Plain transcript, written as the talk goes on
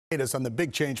Us on the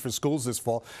big change for schools this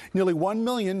fall. Nearly 1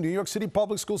 million New York City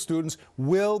public school students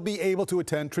will be able to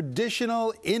attend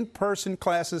traditional in-person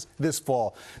classes this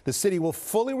fall. The city will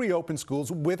fully reopen schools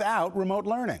without remote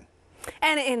learning.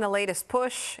 And in the latest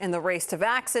push in the race to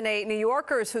vaccinate, New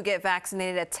Yorkers who get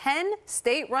vaccinated at 10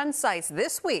 state-run sites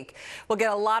this week will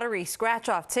get a lottery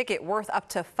scratch-off ticket worth up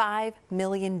to $5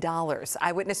 million.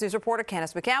 Eyewitness News reporter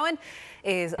Candace McCowan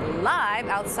is live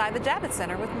outside the Javits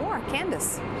Center with more.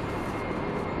 Candace.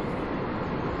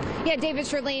 Yeah, David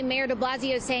Shirley, Mayor de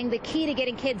Blasio saying the key to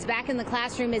getting kids back in the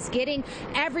classroom is getting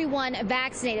everyone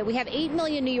vaccinated. We have 8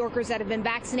 million New Yorkers that have been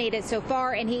vaccinated so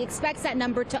far, and he expects that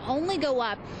number to only go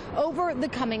up over the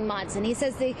coming months. And he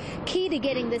says the key to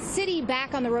getting the city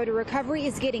back on the road to recovery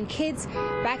is getting kids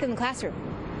back in the classroom.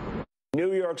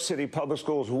 New York City public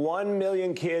schools, 1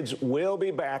 million kids will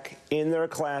be back in their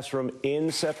classroom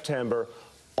in September,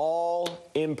 all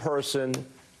in person.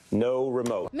 No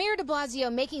remote. Mayor de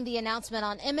Blasio making the announcement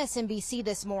on MSNBC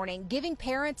this morning, giving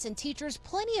parents and teachers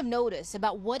plenty of notice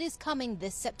about what is coming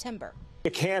this September.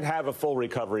 You can't have a full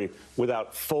recovery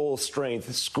without full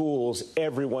strength schools,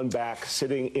 everyone back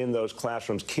sitting in those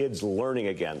classrooms, kids learning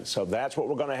again. So that's what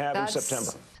we're going to have in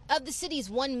September. Of the city's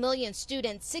 1 million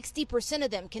students, 60%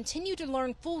 of them continue to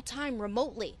learn full-time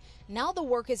remotely. Now the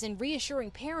work is in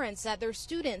reassuring parents that their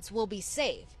students will be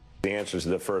safe. The answers to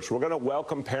the first. We're going to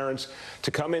welcome parents to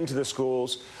come into the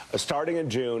schools starting in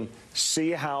June,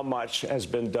 see how much has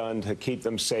been done to keep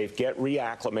them safe, get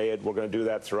reacclimated. We're going to do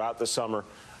that throughout the summer,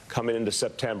 coming into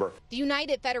September. The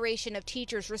United Federation of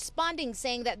Teachers responding,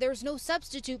 saying that there's no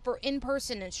substitute for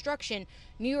in-person instruction.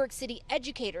 New York City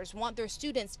educators want their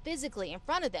students physically in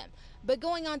front of them, but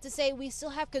going on to say we still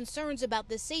have concerns about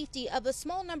the safety of a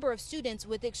small number of students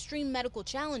with extreme medical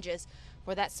challenges.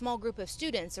 For that small group of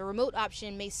students, a remote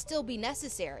option may still be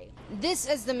necessary. This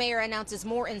as the mayor announces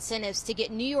more incentives to get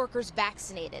New Yorkers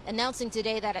vaccinated, announcing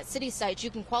today that at city sites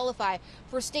you can qualify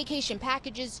for staycation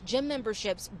packages, gym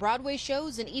memberships, Broadway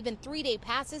shows, and even 3-day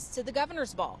passes to the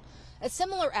Governor's Ball. A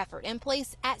similar effort in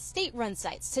place at state-run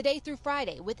sites today through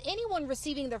Friday, with anyone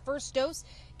receiving their first dose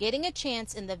getting a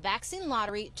chance in the vaccine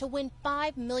lottery to win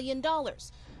 $5 million.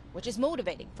 Which is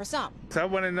motivating for some. So I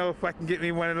want to know if I can get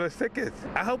me one of those tickets.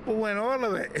 I hope I win all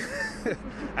of it.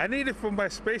 I need it for my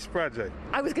space project.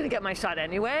 I was going to get my shot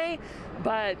anyway,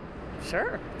 but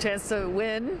sure, chance to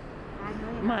win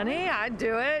money, I'd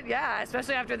do it. Yeah,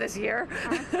 especially after this year.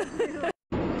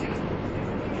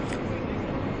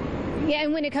 Yeah,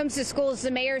 and when it comes to schools,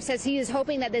 the mayor says he is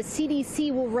hoping that the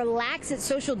CDC will relax its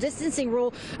social distancing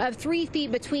rule of 3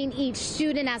 feet between each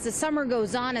student as the summer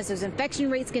goes on, as those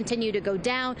infection rates continue to go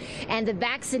down and the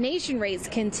vaccination rates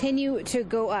continue to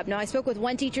go up. Now, I spoke with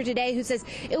one teacher today who says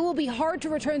it will be hard to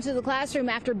return to the classroom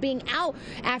after being out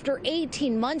after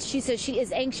 18 months. She says she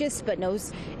is anxious but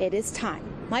knows it is time.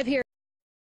 Live here.